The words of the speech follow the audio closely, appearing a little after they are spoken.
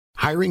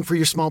Hiring for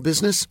your small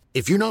business?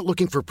 If you're not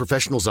looking for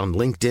professionals on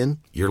LinkedIn,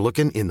 you're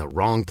looking in the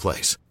wrong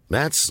place.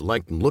 That's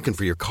like looking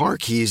for your car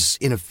keys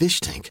in a fish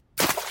tank.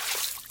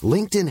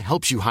 LinkedIn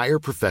helps you hire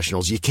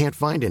professionals you can't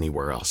find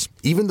anywhere else,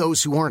 even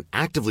those who aren't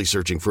actively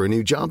searching for a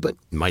new job but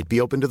might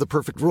be open to the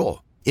perfect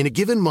role. In a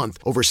given month,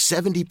 over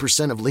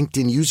 70% of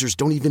LinkedIn users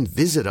don't even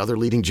visit other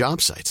leading job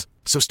sites.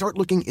 So start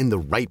looking in the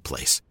right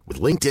place.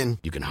 With LinkedIn,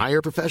 you can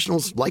hire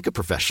professionals like a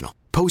professional.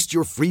 Post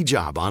your free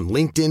job on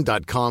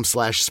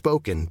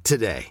linkedin.com/spoken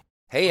today.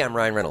 Hey, I'm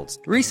Ryan Reynolds.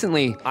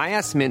 Recently, I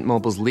asked Mint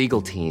Mobile's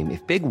legal team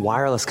if big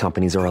wireless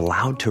companies are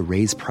allowed to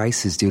raise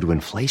prices due to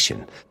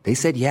inflation. They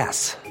said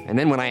yes. And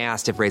then when I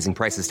asked if raising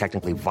prices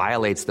technically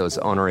violates those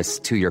onerous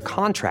two-year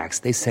contracts,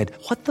 they said,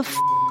 "What the f***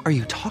 are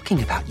you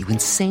talking about, you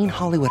insane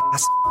Hollywood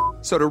ass?"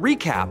 So to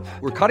recap,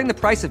 we're cutting the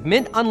price of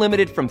Mint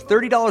Unlimited from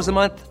 $30 a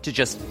month to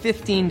just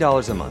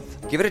 $15 a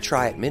month. Give it a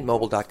try at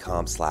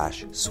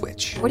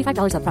mintmobile.com/switch.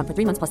 $45 up front for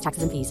 3 months plus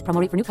taxes and fees.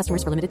 Promo rate for new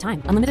customers for limited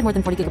time. Unlimited more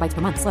than 40 gigabytes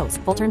per month. Slows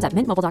full terms at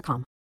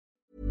mintmobile.com.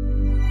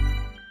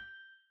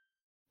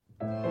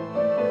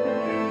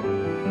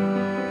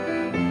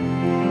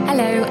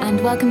 Hello and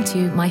welcome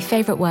to My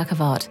Favourite Work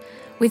of Art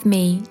with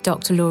me,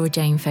 Dr. Laura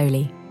Jane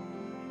Foley.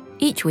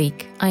 Each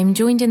week, I'm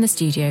joined in the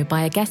studio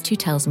by a guest who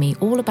tells me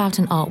all about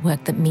an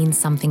artwork that means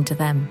something to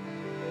them.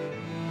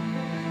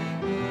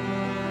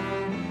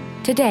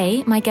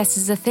 Today, my guest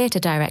is a theatre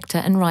director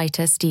and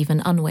writer,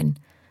 Stephen Unwin.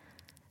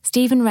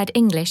 Stephen read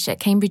English at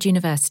Cambridge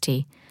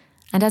University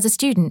and as a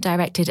student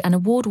directed an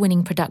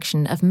award-winning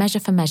production of Measure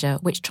for Measure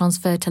which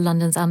transferred to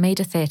London's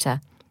Almeida Theatre.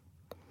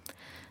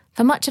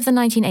 For much of the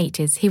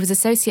 1980s, he was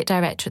associate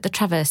director at the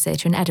Traverse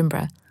Theatre in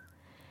Edinburgh.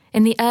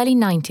 In the early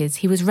 90s,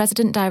 he was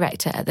resident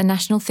director at the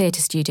National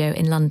Theatre Studio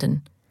in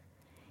London.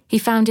 He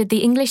founded the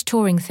English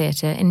Touring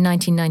Theatre in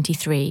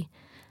 1993,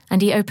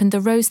 and he opened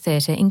the Rose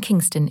Theatre in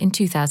Kingston in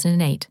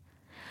 2008,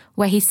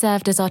 where he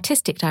served as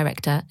artistic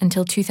director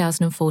until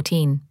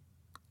 2014.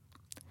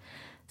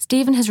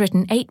 Stephen has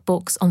written 8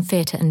 books on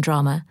theatre and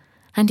drama,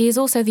 and he is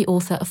also the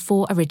author of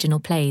 4 original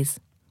plays.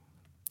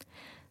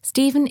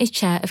 Stephen is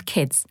chair of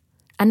KIDS,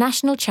 a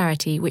national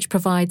charity which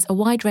provides a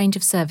wide range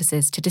of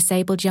services to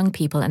disabled young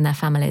people and their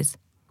families.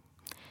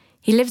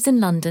 He lives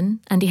in London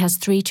and he has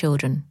 3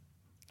 children.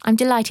 I'm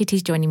delighted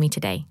he's joining me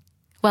today.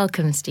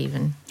 Welcome,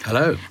 Stephen.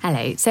 Hello.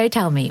 Hello. So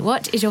tell me,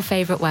 what is your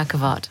favourite work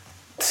of art?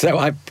 So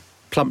I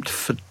plumped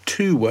for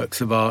 2 works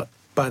of art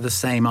by the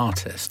same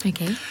artist.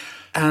 Okay.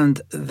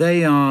 And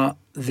they are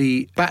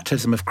the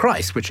Baptism of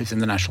Christ, which is in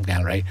the National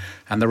Gallery,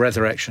 and the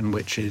Resurrection,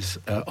 which is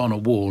on a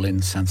wall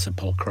in San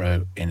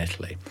Sepolcro in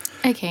Italy.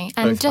 Okay.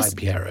 And both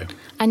by Piero.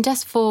 And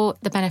just for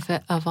the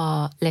benefit of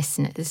our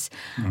listeners,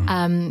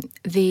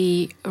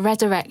 the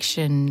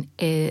Resurrection,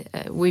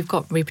 we've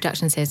got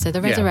reproductions here. So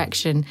the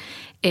Resurrection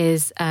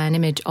is an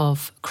image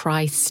of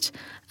Christ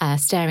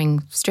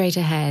staring straight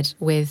ahead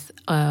with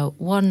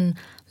one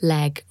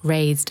leg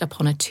raised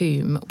upon a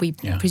tomb,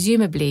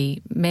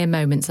 presumably mere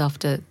moments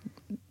after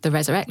the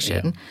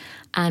resurrection,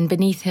 and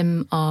beneath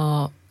him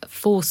are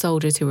 4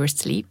 soldiers who are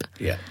asleep.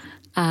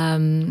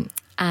 And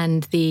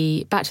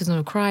the Baptism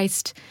of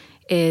Christ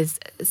is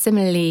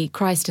similarly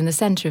Christ in the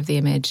centre of the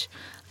image,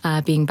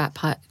 being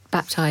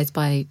baptised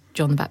by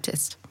John the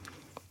Baptist.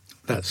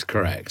 That's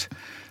correct.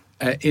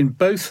 In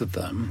both of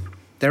them,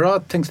 there are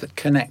things that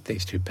connect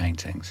these 2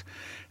 paintings.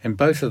 In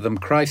both of them,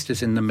 Christ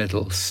is in the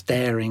middle,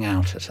 staring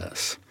out at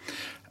us,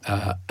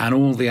 and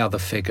all the other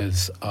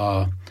figures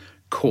are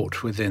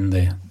caught within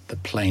the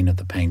plane of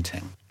the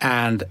painting.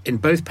 And in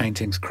both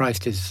paintings,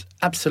 Christ is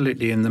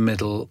absolutely in the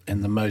middle,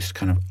 in the most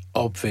kind of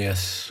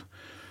obvious,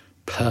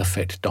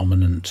 perfect,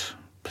 dominant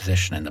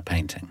position in the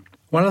painting.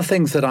 One of the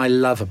things that I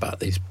love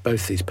about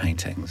both these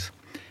paintings,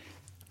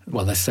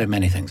 well, there's so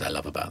many things I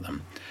love about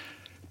them,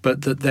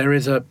 but that there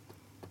is a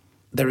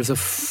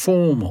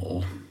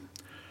formal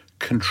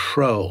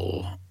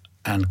control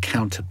and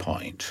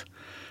counterpoint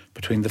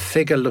between the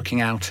figure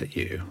looking out at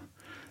you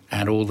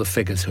and all the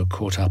figures who are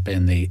caught up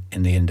in the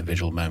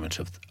individual moment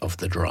of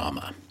the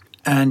drama.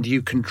 And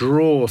you can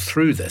draw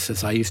through this,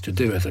 as I used to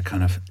do as a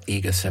kind of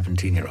eager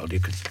 17-year-old,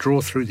 you could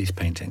draw through these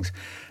paintings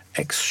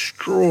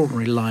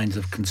extraordinary lines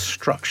of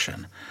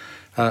construction.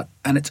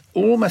 And it's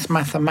almost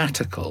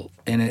mathematical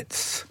in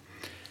its...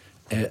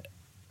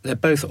 they're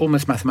both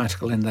almost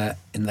mathematical in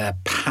their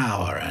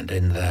power and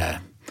in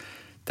their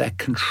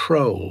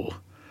control,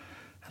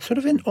 sort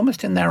of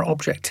almost in their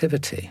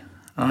objectivity.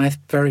 And I'm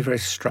very, very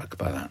struck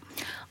by that.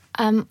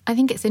 I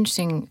think it's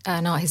interesting,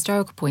 an art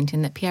historical point,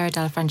 in that Piero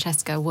della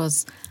Francesca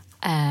was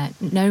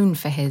known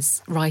for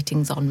his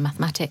writings on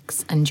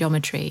mathematics and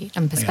geometry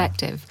and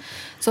perspective.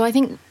 So I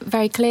think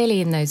very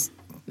clearly in those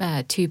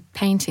 2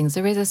 paintings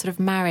there is a sort of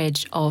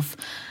marriage of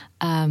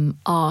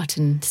art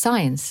and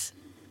science,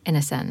 in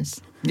a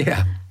sense.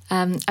 Yeah.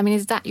 I mean,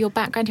 is that your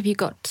background? Have you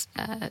got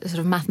a sort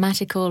of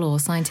mathematical or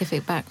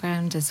scientific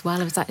background as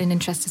well? Or was that an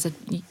interest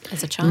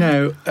as a child?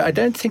 No, I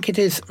don't think it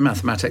is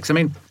mathematics. I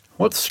mean,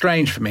 what's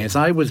strange for me is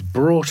I was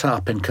brought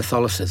up in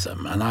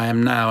Catholicism and I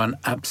am now an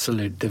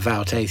absolute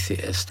devout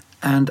atheist.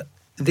 And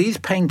these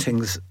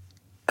paintings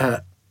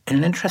in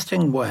an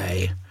interesting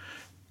way,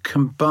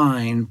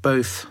 combine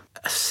both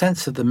a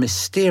sense of the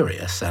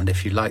mysterious and,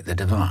 if you like, the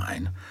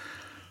divine,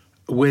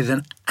 with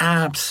an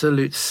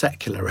absolute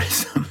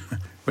secularism,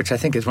 which I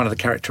think is one of the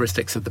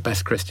characteristics of the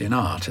best Christian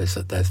art, is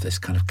that there's this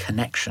kind of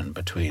connection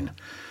between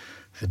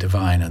the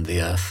divine and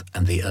the earth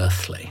and the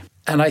earthly.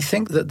 And I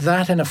think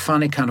that in a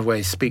funny kind of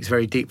way speaks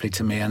very deeply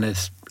to me and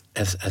has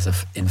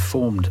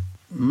informed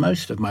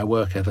most of my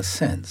work ever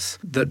since.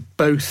 That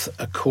both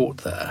are caught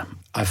there,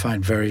 I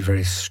find very,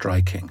 very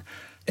striking.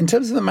 In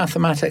terms of the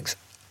mathematics,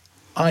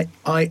 I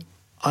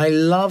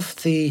love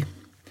the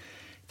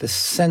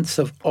sense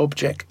of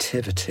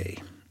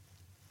objectivity.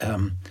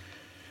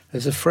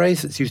 There's a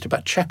phrase that's used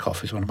about Chekhov,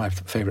 who's one of my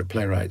favourite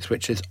playwrights,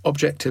 which is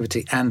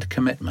objectivity and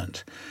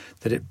commitment,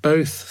 that it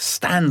both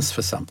stands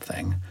for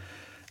something,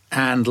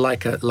 and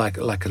like a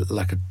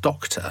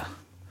doctor.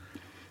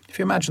 If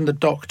you imagine the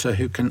doctor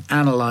who can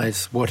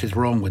analyse what is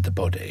wrong with the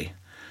body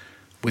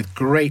with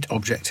great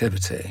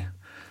objectivity,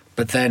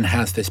 but then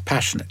has this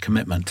passionate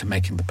commitment to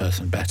making the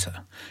person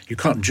better. You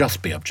can't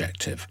just be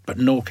objective, but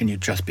nor can you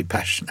just be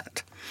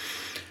passionate.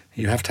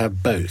 You have to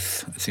have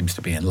both, it seems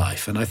to be, in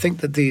life. And I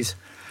think that these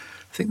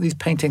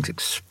paintings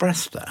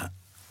express that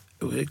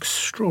with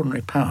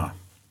extraordinary power.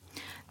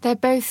 They're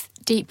both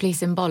deeply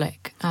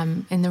symbolic.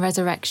 In the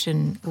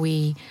resurrection,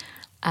 we,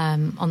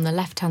 on the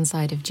left-hand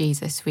side of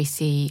Jesus, we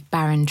see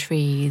barren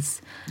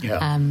trees,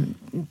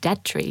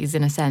 dead trees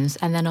in a sense,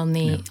 and then on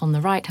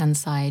the right-hand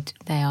side,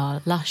 they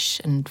are lush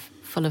and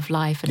full of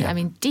life, and I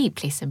mean,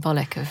 deeply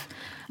symbolic of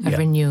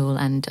renewal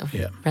and of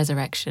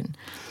resurrection.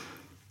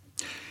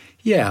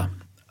 Yeah.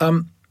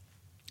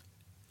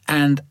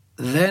 And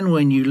then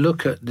when you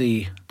look at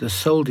the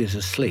soldiers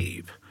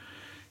asleep,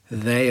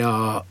 they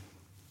are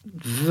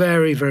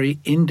very, very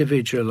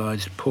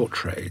individualized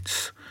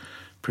portraits,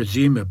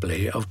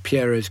 presumably of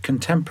Piero's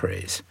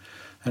contemporaries.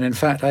 And in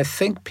fact, I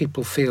think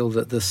people feel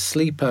that the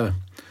sleeper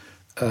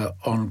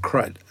on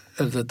Christ,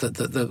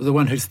 the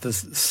one who's the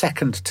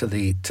second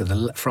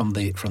from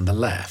the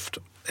left,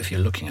 if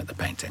you're looking at the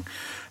painting,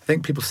 I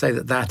think people say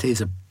that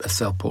is a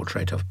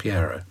self-portrait of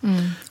Piero.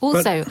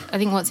 Also, I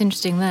think what's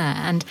interesting there,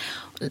 and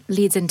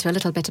leads into a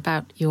little bit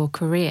about your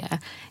career,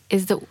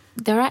 is that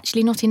there are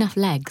actually not enough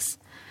legs.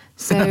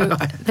 So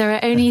there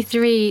are only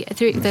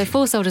there are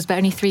 4 soldiers, but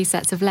only 3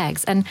 sets of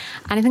legs. And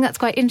I think that's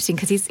quite interesting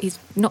because he's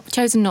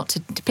chosen not to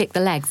pick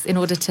the legs in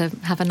order to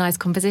have a nice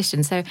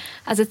composition. So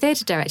as a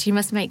theatre director, you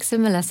must make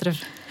similar sort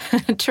of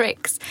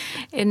tricks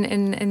in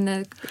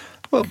the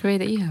career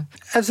that you have.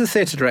 As a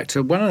theatre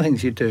director, one of the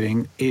things you're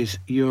doing is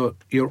you're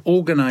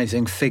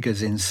organising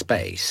figures in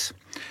space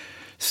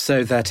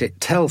so that it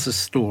tells a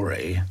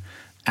story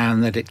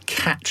and that it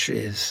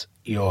catches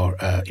your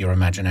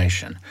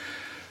imagination.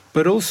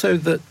 But also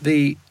that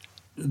the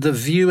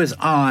viewer's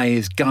eye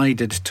is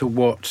guided to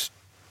what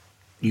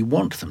you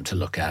want them to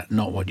look at,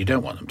 not what you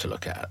don't want them to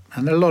look at.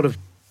 And there are a lot of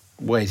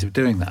ways of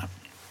doing that.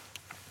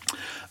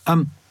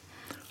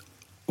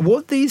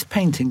 What these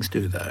paintings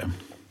do, though,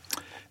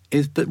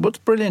 is that what's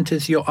brilliant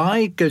is your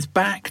eye goes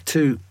back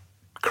to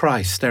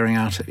Christ staring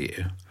out at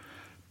you,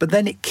 but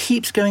then it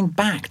keeps going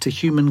back to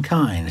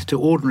humankind, to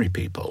ordinary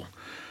people.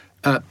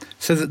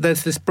 So that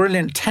there's this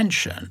brilliant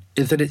tension,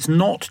 is that it's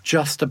not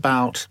just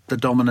about the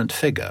dominant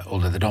figure,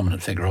 although the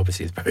dominant figure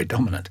obviously is very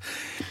dominant.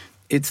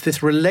 It's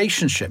this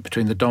relationship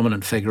between the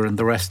dominant figure and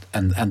the rest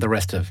and the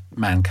rest of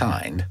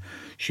mankind,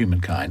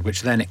 humankind,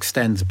 which then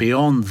extends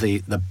beyond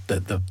the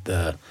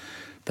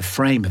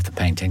frame of the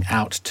painting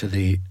out to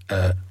the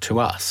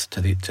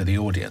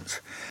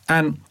audience.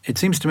 And it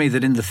seems to me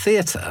that in the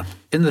theatre,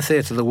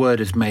 the word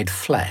is made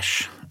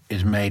flesh,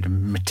 is made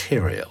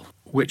material,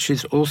 which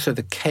is also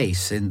the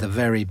case in the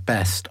very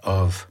best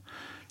of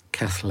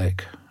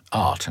Catholic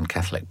art and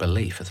Catholic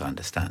belief, as I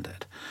understand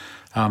it.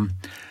 And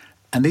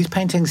these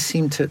paintings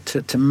seem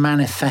to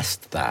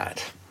manifest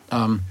that.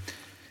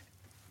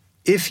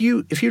 If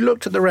you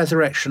looked at the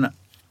resurrection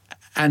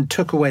and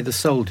took away the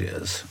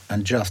soldiers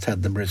and just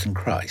had the risen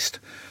Christ,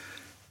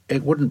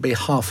 it wouldn't be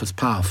half as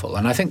powerful.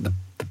 And I think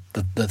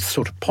the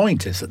sort of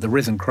point is that the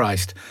risen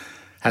Christ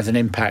has an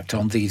impact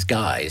on these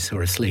guys who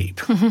are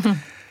asleep.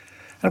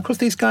 And of course,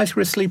 these guys who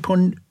are asleep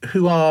who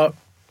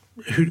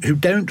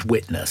don't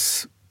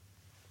witness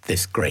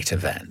this great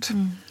event.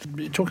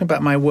 Talking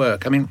about my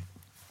work, I mean,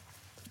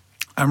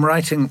 I'm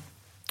writing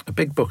a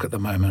big book at the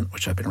moment,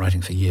 which I've been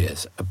writing for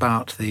years,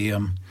 about the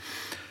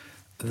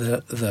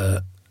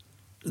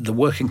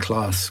working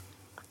class,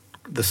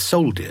 the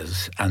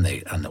soldiers,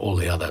 and all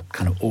the other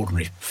kind of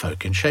ordinary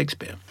folk in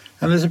Shakespeare.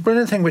 And there's a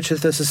brilliant thing, which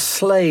is there's a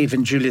slave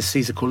in Julius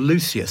Caesar called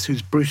Lucius,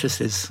 who's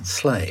Brutus's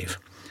slave,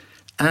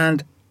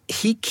 and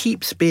he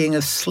keeps being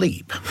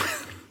asleep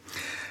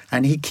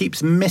and he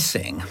keeps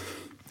missing.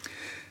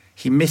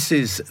 He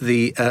misses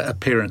the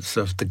appearance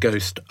of the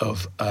ghost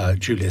of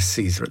Julius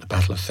Caesar at the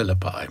Battle of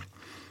Philippi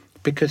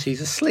because he's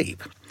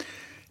asleep.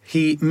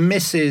 He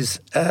misses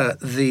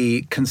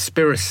the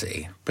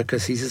conspiracy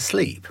because he's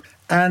asleep.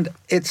 And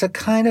it's a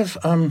kind of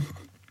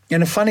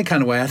in a funny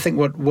kind of way, I think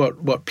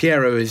what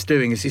Piero is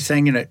doing is he's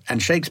saying,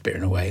 and Shakespeare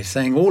in a way, is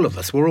saying all of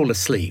us, we're all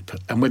asleep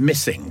and we're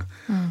missing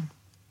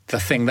the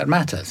thing that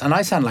matters. And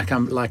I sound like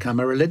I'm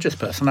a religious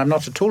person. I'm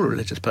not at all a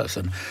religious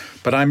person,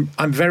 but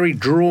I'm very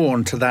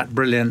drawn to that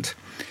brilliant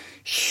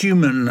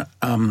human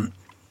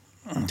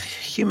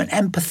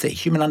empathy,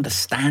 human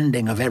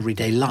understanding of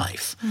everyday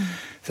life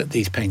that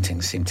these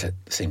paintings seem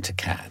to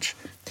catch.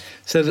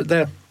 So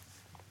that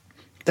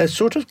they're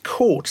sort of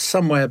caught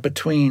somewhere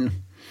between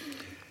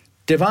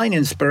divine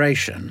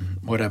inspiration,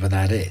 whatever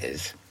that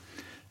is,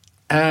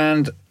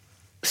 and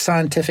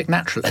scientific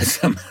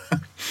naturalism.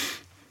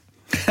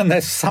 And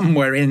they're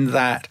somewhere in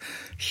that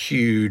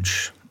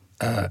huge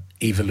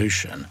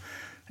evolution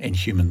in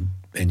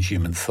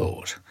human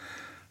thought,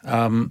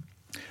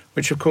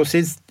 which of course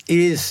is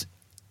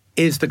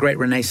the great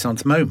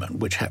Renaissance moment,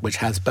 which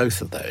has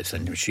both of those,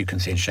 and which you can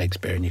see in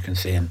Shakespeare and you can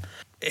see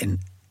in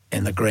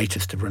the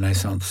greatest of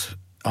Renaissance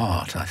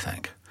art, I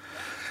think.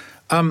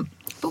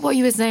 But what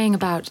you were saying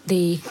about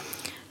the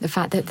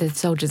fact that the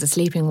soldiers are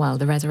sleeping while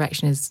the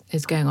resurrection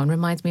is going on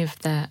reminds me of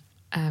the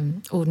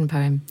Auden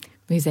poem,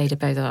 Musée de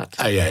Beaux-Arts.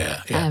 Oh,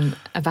 yeah.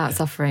 About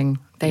suffering,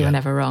 they were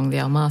never wrong,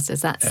 the old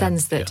masters. That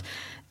sense that,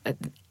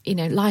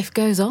 life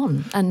goes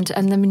on and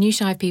the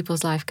minutiae of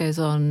people's life goes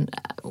on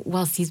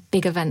whilst these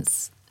big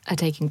events are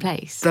taking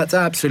place. That's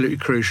absolutely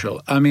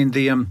crucial. I mean,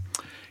 the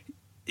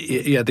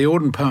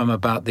Auden poem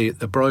about the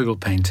Bruegel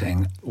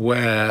painting,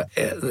 where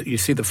you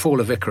see the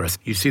fall of Icarus,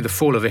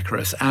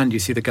 and you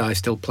see the guy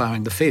still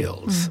ploughing the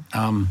fields.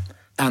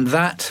 And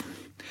that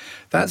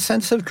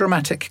sense of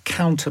dramatic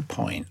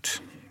counterpoint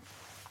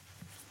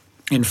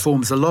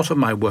informs a lot of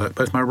my work,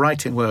 both my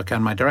writing work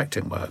and my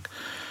directing work,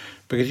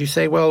 because you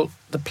say, well,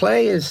 the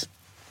play's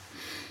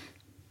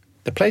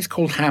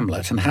called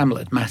Hamlet, and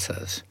Hamlet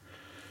matters.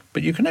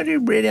 But you can only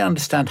really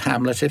understand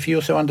Hamlet if you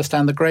also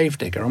understand the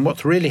gravedigger. And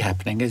what's really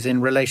happening is is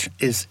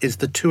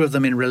the two of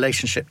them in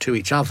relationship to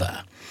each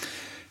other,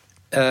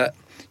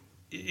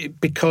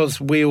 because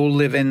we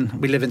live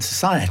in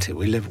society.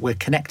 We're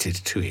connected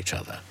to each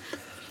other,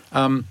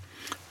 and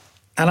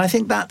I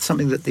think that's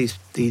something that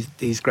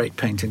these great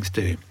paintings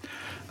do.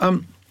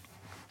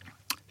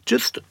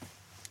 Just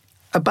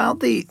about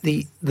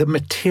the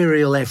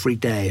material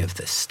everyday of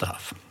this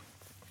stuff.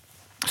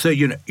 So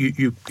you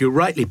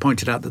rightly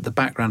pointed out that the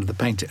background of the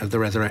painting of the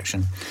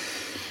resurrection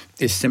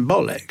is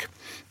symbolic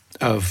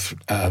of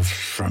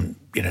from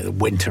the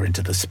winter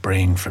into the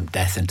spring, from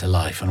death into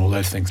life, and all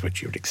those things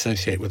which you would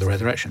associate with the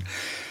resurrection.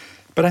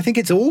 But I think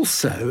it's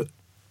also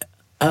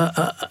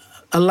a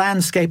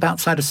landscape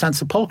outside of San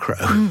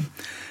Sepolcro.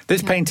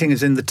 This painting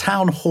is in the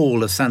town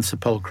hall of San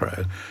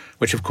Sepolcro,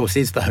 which of course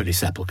is the Holy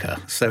Sepulchre.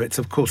 So it's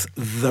of course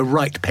the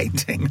right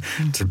painting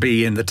to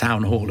be in the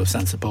town hall of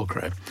San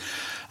Sepolcro.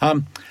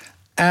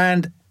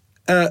 And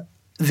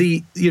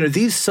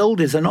these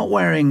soldiers are not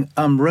wearing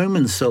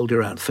Roman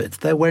soldier outfits.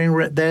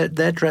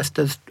 They're dressed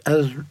as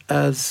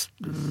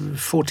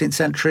 14th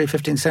century,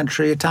 15th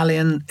century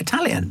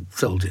Italian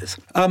soldiers.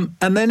 And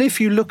then if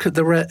you look at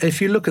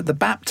the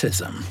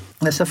baptism,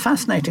 there's a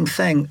fascinating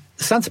thing.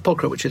 San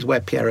Sepolcro, which is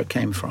where Piero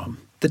came from,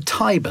 the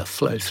Tiber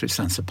flows through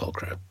San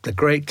Sepolcro, the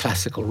great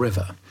classical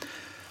river.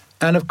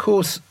 And of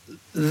course,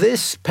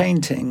 this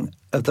painting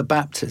of the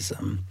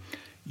baptism,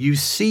 you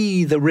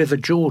see the River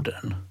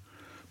Jordan,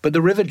 but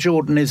the River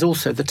Jordan is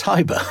also the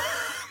Tiber.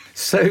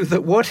 So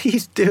that what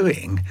he's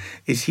doing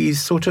is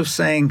he's sort of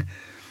saying,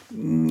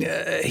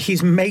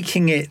 he's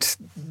making it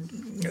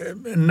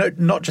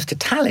not just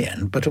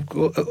Italian, but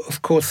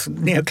of course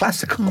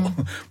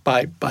neoclassical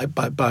by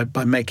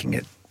making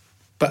it,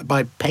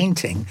 by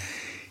painting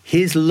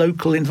his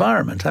local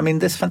environment. I mean,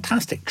 this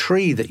fantastic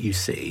tree that you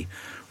see,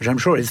 which I'm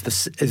sure is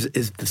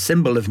the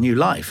symbol of new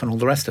life and all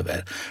the rest of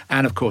it,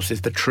 and of course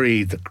is the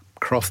tree, the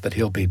cross that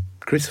he'll be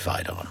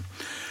crucified on,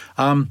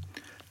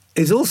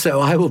 is also,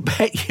 I will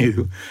bet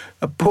you,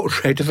 a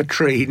portrait of a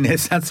tree near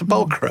San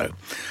Sepolcro.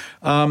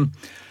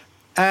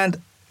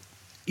 And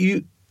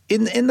you,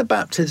 in the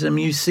baptism,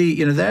 you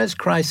see, there's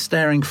Christ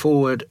staring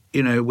forward,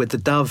 with the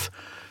dove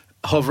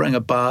hovering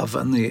above,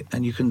 and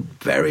you can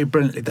very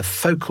brilliantly, the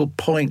focal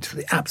point,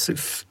 the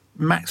absolute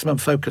maximum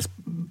focus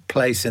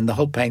place in the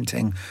whole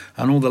painting,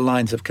 and all the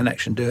lines of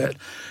connection to it,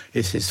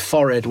 is his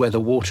forehead, where the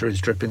water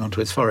is dripping onto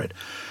his forehead.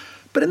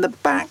 But in the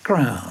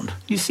background,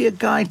 you see a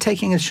guy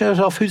taking his shirt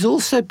off who's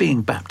also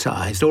being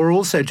baptized, or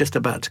also just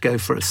about to go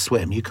for a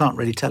swim. You can't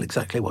really tell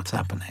exactly what's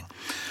happening.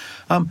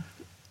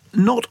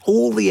 Not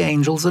all the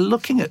angels are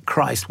looking at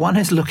Christ. One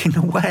is looking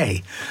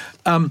away.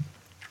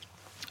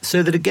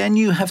 So that again,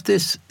 you have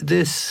this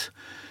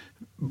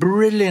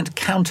brilliant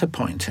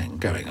counterpointing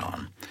going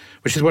on,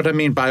 which is what I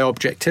mean by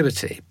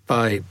objectivity,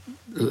 by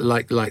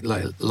like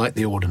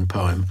the Auden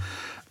poem,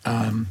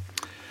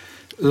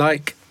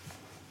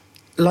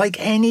 like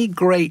any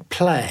great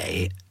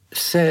play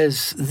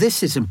says,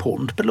 this is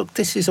important, but look,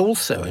 this is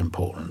also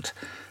important.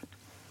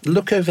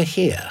 Look over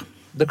here.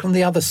 Look on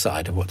the other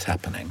side of what's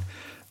happening.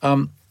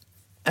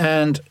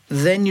 And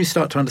then you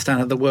start to understand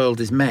how the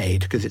world is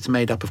made, because it's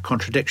made up of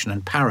contradiction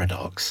and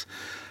paradox,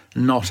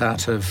 not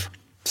out of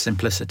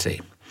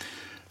simplicity.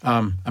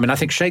 I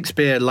think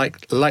Shakespeare,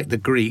 like the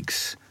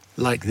Greeks,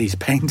 like these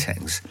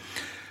paintings,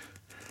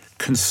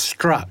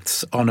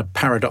 constructs on a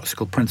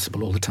paradoxical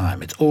principle all the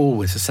time. It's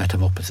always a set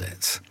of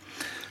opposites.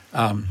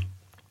 And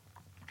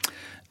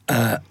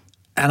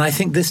I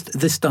think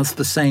this does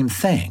the same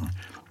thing.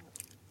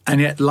 And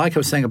yet, like I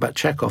was saying about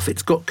Chekhov,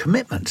 it's got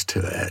commitment to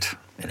it.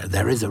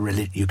 There is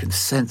you can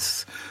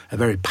sense a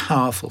very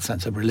powerful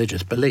sense of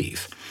religious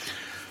belief.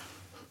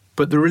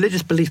 But the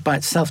religious belief by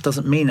itself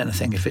doesn't mean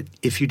anything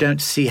if you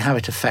don't see how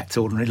it affects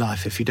ordinary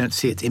life, if you don't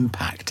see its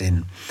impact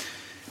in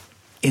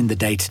the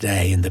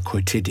day-to-day, in the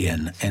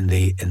quotidian, in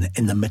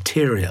the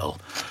material.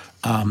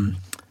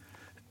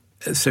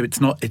 So it's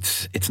not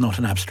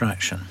an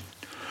abstraction.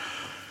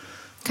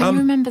 Can you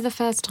remember the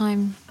first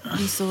time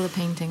you saw the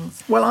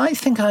paintings? Well, I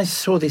think I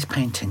saw these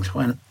paintings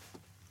when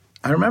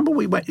I remember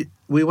we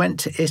went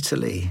to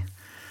Italy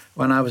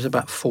when I was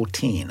about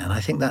 14, and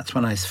I think that's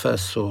when I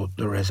first saw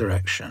The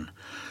Resurrection.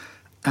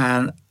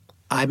 And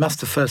I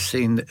must have first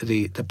seen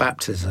the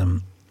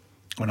baptism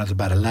when I was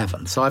about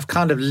 11. So I've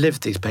kind of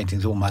lived these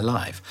paintings all my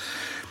life.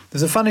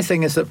 There's a funny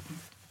thing is that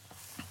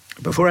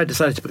before I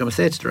decided to become a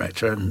theatre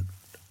director and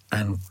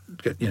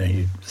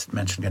you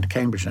mentioned going to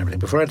Cambridge and everything,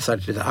 before I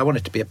decided to do that, I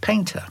wanted to be a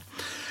painter.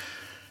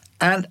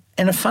 And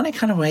in a funny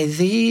kind of way,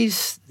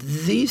 these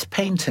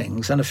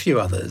paintings and a few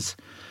others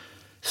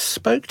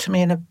spoke to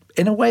me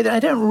in a way that I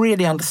don't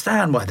really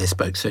understand why they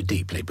spoke so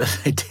deeply, but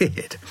they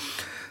did.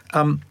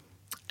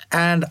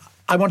 And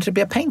I wanted to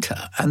be a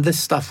painter, and this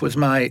stuff was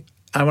I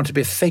wanted to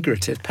be a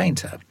figurative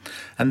painter,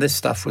 and this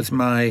stuff was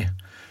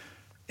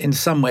in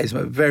some ways,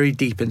 a very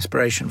deep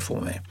inspiration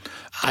for me.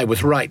 I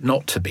was right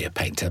not to be a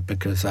painter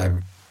because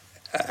I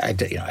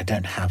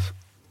don't have.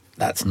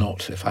 That's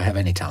not. If I have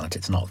any talent,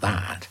 it's not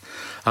that.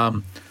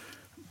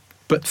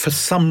 But for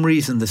some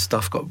reason, this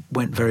stuff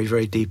went very,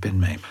 very deep in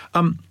me.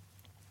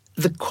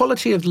 The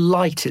quality of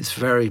light is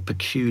very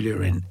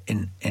peculiar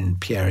in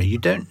Piero. You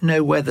don't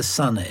know where the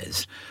sun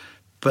is,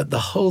 but the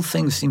whole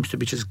thing seems to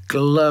be just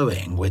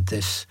glowing with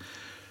this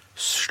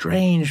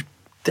strange,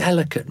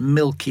 delicate,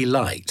 milky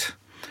light.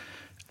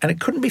 And it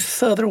couldn't be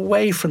further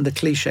away from the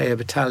cliché of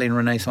Italian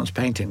Renaissance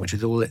painting, which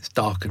is all it's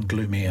dark and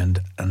gloomy and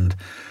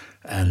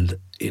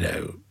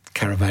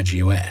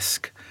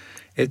Caravaggio-esque.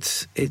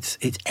 It's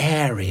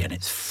airy and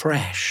it's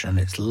fresh and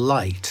it's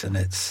light and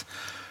it's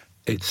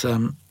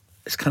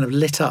kind of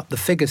lit up. The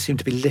figures seem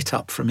to be lit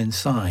up from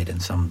inside in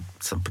some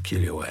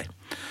peculiar way,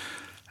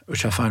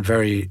 which I find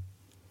very,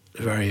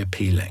 very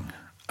appealing.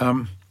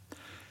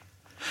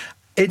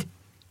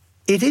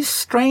 It is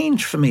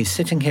strange for me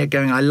sitting here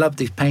going, I love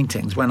these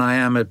paintings, when I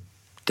am a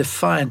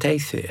defiant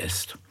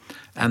atheist,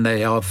 and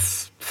they are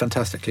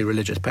fantastically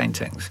religious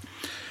paintings.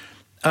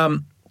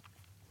 And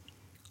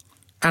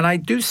I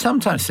do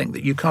sometimes think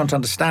that you can't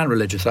understand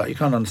religious art, you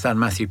can't understand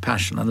Matthew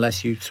Passion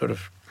unless you sort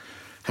of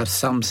have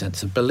some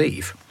sense of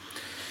belief.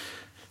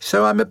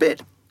 So I'm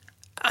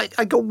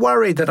I got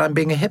worried that I'm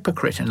being a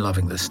hypocrite in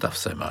loving this stuff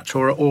so much,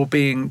 or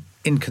being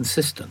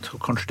inconsistent or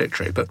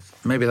contradictory, but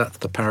maybe that's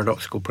the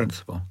paradoxical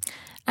principle.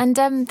 And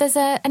there's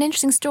an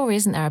interesting story,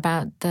 isn't there,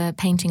 about the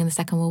painting in the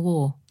Second World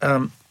War?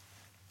 In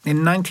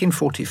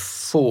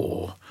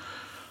 1944,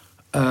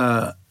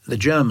 the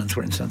Germans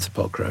were in San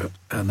Sepolcro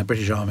and the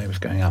British Army was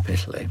going up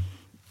Italy,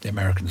 the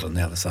Americans on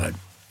the other side.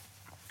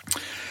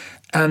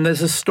 And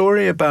there's a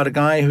story about a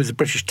guy who was a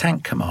British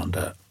tank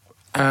commander,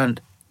 and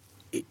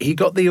he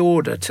got the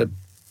order to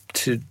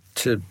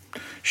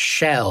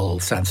shell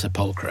San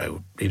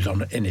Sepolcro. He was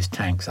in his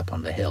tanks up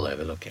on the hill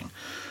overlooking,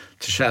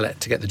 to shell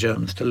it to get the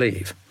Germans to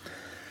leave.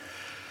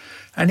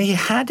 And he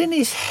had in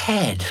his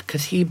head,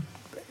 because he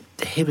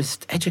was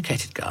an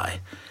educated guy,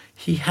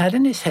 he had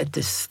in his head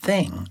this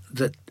thing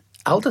that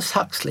Aldous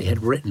Huxley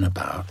had written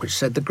about, which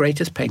said the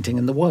greatest painting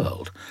in the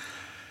world.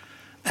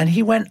 And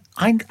he went,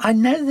 I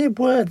know they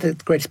were the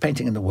greatest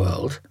painting in the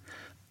world,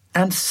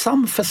 and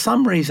for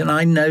some reason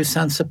I know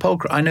San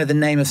Sepolcro. I know the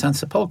name of San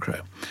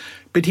Sepolcro.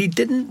 But he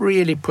didn't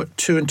really put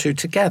two and two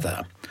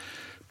together.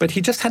 But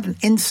he just had an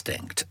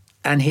instinct.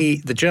 And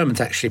the Germans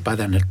actually by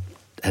then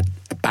had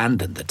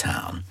abandoned the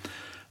town.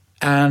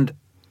 And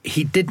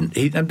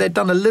they'd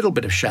done a little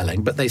bit of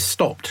shelling, but they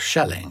stopped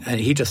shelling. And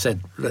he just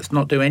said, let's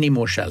not do any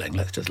more shelling,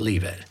 let's just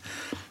leave it.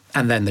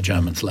 And then the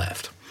Germans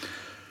left.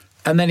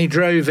 And then he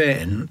drove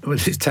in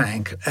with his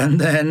tank, and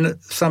then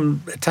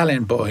some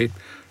Italian boy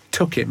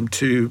took him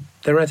to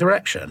the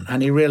Resurrection,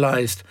 and he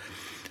realised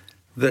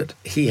that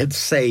he had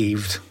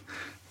saved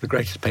the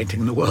greatest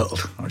painting in the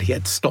world, or he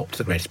had stopped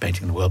the greatest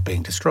painting in the world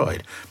being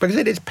destroyed, because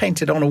it is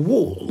painted on a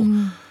wall.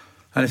 Mm.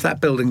 And if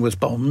that building was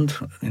bombed,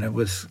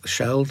 was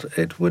shelled,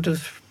 it would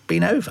have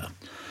been over.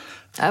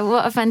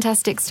 What a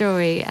fantastic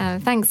story.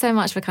 Thanks so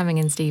much for coming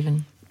in,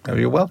 Stephen. Oh,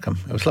 you're welcome.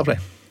 It was lovely.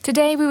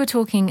 Today we were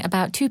talking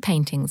about two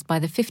paintings by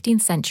the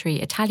 15th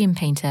century Italian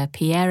painter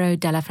Piero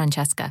della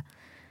Francesca.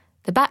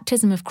 The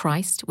Baptism of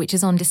Christ, which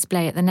is on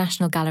display at the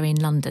National Gallery in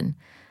London,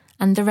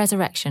 and The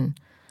Resurrection,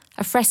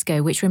 a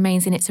fresco which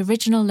remains in its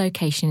original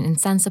location in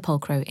San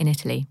Sepolcro in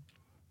Italy.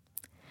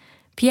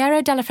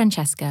 Piero della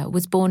Francesca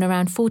was born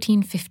around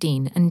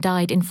 1415 and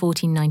died in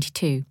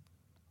 1492.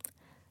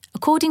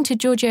 According to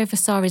Giorgio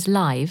Vasari's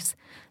Lives,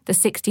 the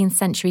 16th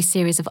century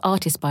series of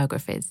artist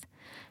biographies,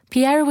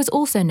 Piero was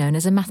also known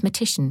as a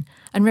mathematician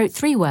and wrote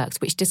 3 works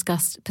which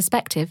discussed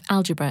perspective,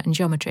 algebra and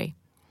geometry.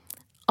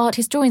 Art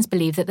historians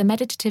believe that the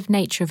meditative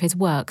nature of his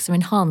works are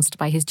enhanced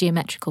by his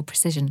geometrical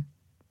precision.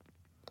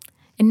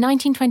 In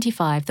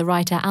 1925, the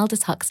writer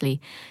Aldous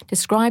Huxley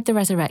described the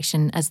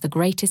resurrection as the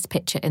greatest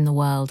picture in the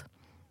world.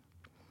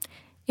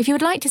 If you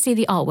would like to see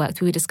the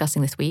artworks we were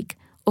discussing this week,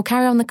 or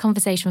carry on the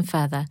conversation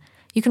further,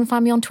 you can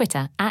find me on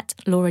Twitter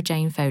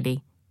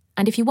 @LauraJaneFoley.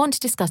 And if you want to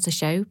discuss the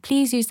show,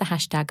 please use the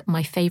hashtag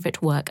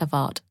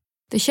 #MyFavouriteWorkOfArt.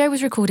 The show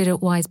was recorded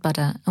at Wise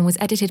Buddha and was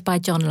edited by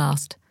John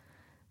Last.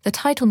 The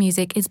title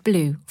music is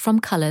Blue from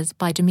Colours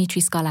by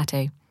Dimitri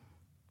Scarlato.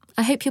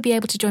 I hope you'll be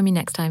able to join me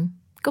next time.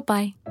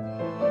 Goodbye.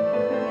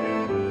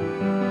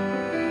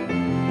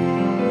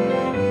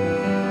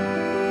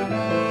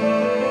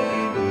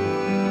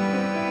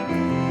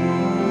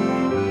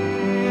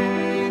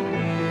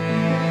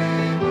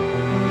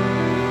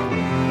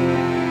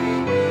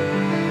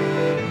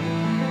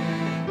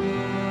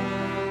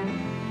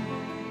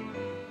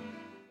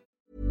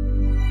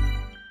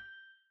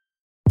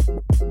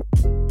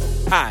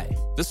 Hi,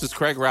 this is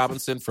Craig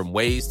Robinson from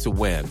Ways to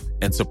Win,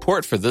 and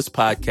support for this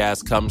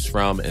podcast comes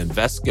from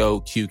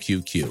Invesco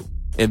QQQ.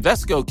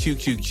 Invesco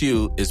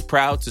QQQ is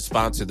proud to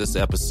sponsor this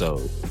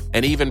episode,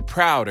 and even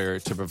prouder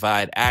to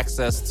provide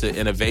access to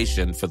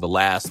innovation for the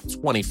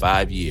last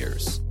 25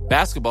 years.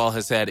 Basketball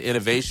has had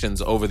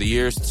innovations over the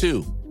years,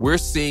 too. We're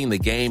seeing the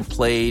game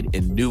played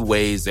in new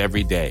ways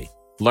every day.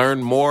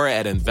 Learn more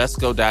at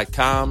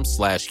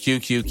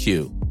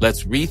Invesco.com/QQQ.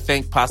 Let's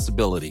rethink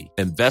possibility.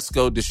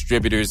 Invesco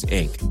Distributors,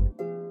 Inc.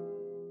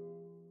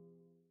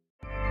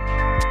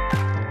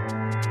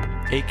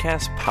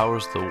 Acast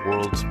powers the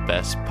world's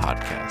best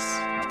podcasts.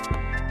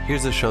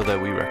 Here's a show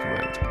that we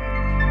recommend.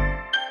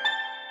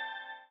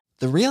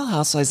 The Real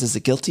Housewives is a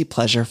guilty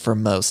pleasure for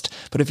most,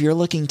 but if you're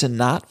looking to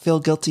not feel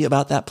guilty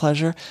about that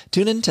pleasure,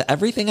 tune in to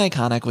Everything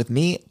Iconic with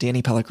me,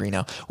 Danny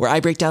Pellegrino, where I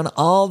break down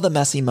all the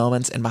messy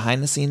moments and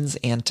behind-the-scenes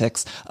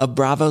antics of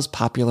Bravo's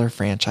popular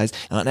franchise.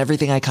 And on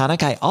Everything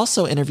Iconic, I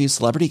also interview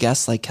celebrity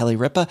guests like Kelly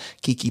Ripa,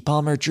 Keke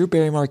Palmer, Drew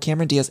Barrymore,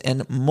 Cameron Diaz,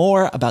 and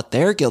more about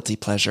their guilty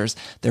pleasures,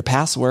 their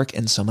past work,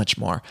 and so much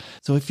more.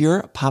 So if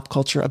you're pop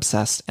culture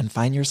obsessed and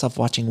find yourself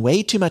watching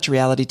way too much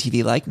reality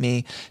TV like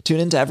me, tune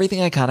into Everything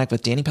Iconic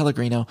with Danny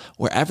Pellegrino,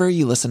 wherever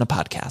you listen to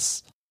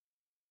podcasts.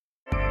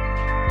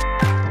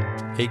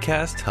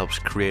 Acast helps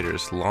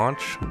creators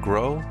launch,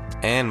 grow,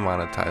 and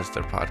monetize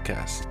their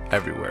podcasts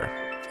everywhere.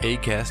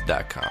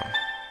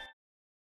 Acast.com.